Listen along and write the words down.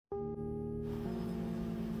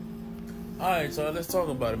Alright, so let's talk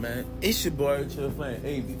about it, man. It's your boy, trillflameyt.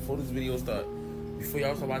 Hey, before this video starts, before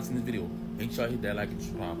y'all start watching this video, make sure you hit that like and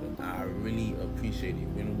subscribe button. I really appreciate it.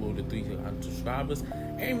 We're on the road to 300 subscribers,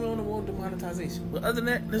 and we're on the road to monetization. But other than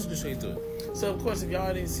that, let's go straight to it. So, of course, if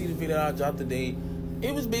y'all didn't see the video I dropped today,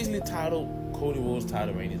 it was basically titled, Cody Rhodes'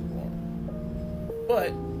 title reign is born.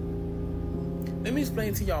 But, let me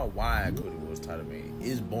explain to y'all why Cody Rhodes' title reign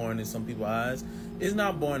is boring in some people's eyes. It's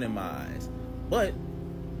not boring in my eyes. But,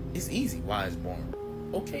 it's easy why it's boring.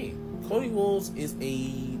 Okay, Cody Rhodes is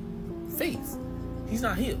a face. He's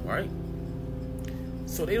not heel, right?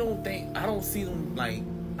 So they don't think, I don't see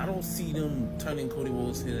them turning Cody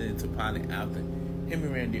Rhodes heel into probably after him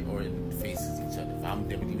and Randy Orton faces each other. If I'm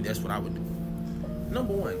WWE, that's what I would do.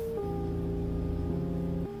 Number one,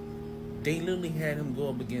 they literally had him go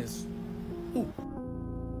up against who?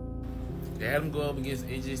 They had him go up against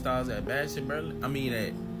AJ Styles at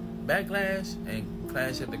at Backlash and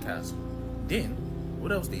Clash at the Castle. Then,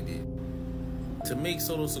 what else they did? To make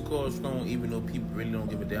Solo Sikoa strong, even though people really don't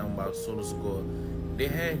give a damn about Solo Sikoa, they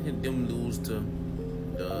had them lose to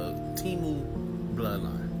the Timu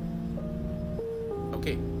Bloodline.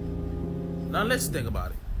 Okay, now let's think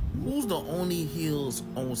about it. Who's the only heels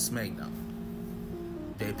on SmackDown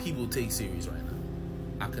that people take serious right now?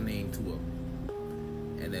 I can name two of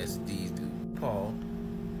them, and that's these dudes. Paul,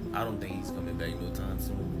 I don't think he's coming back no time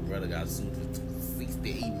soon. Brother got sued for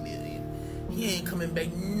 $68 million. He ain't coming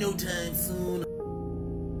back no time soon.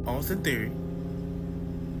 Austin Theory.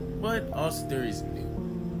 But Austin Theory is new.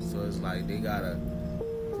 So it's like they gotta...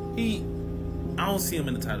 I don't see him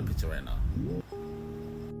in the title picture right now.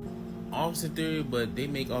 Austin Theory, but they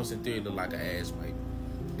make Austin Theory look like an ass wipe.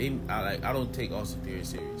 I don't take Austin Theory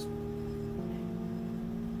serious.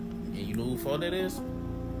 And you know who fault that is?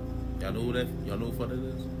 Y'all know who fault that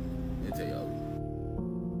is? Let me tell y'all.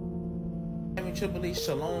 Having Triple H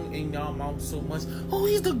Shalom in y'all mouth so much. Oh,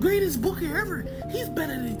 he's the greatest booker ever. He's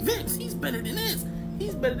better than Vince. He's better than this.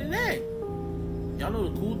 He's better than that. Y'all know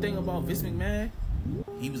the cool thing about Vince McMahon?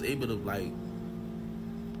 He was able to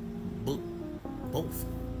book both.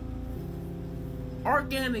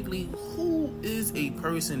 Organically, who is a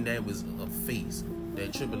person that was a face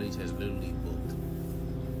that Triple H has literally booked?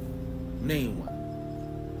 Name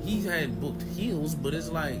one. He's had booked heels, but it's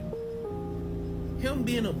like him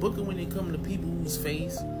being a booker when it comes to people whose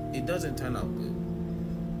face, it doesn't turn out good.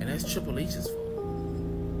 And that's Triple H's fault.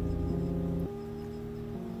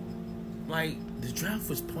 Like, the draft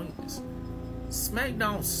was pointless.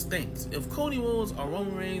 SmackDown stinks. If Cody Rhodes or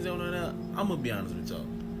Roman Reigns on that, I'm gonna be honest with y'all.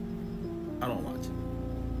 I don't watch it.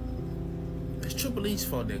 It's Triple H's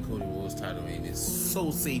fault that Cody Rhodes' title reign is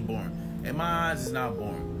so boring. In my eyes, it's not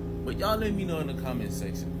boring. But y'all let me know in the comment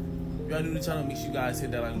section. If y'all new to the channel, make sure you guys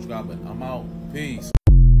hit that like and subscribe button. I'm out. Peace.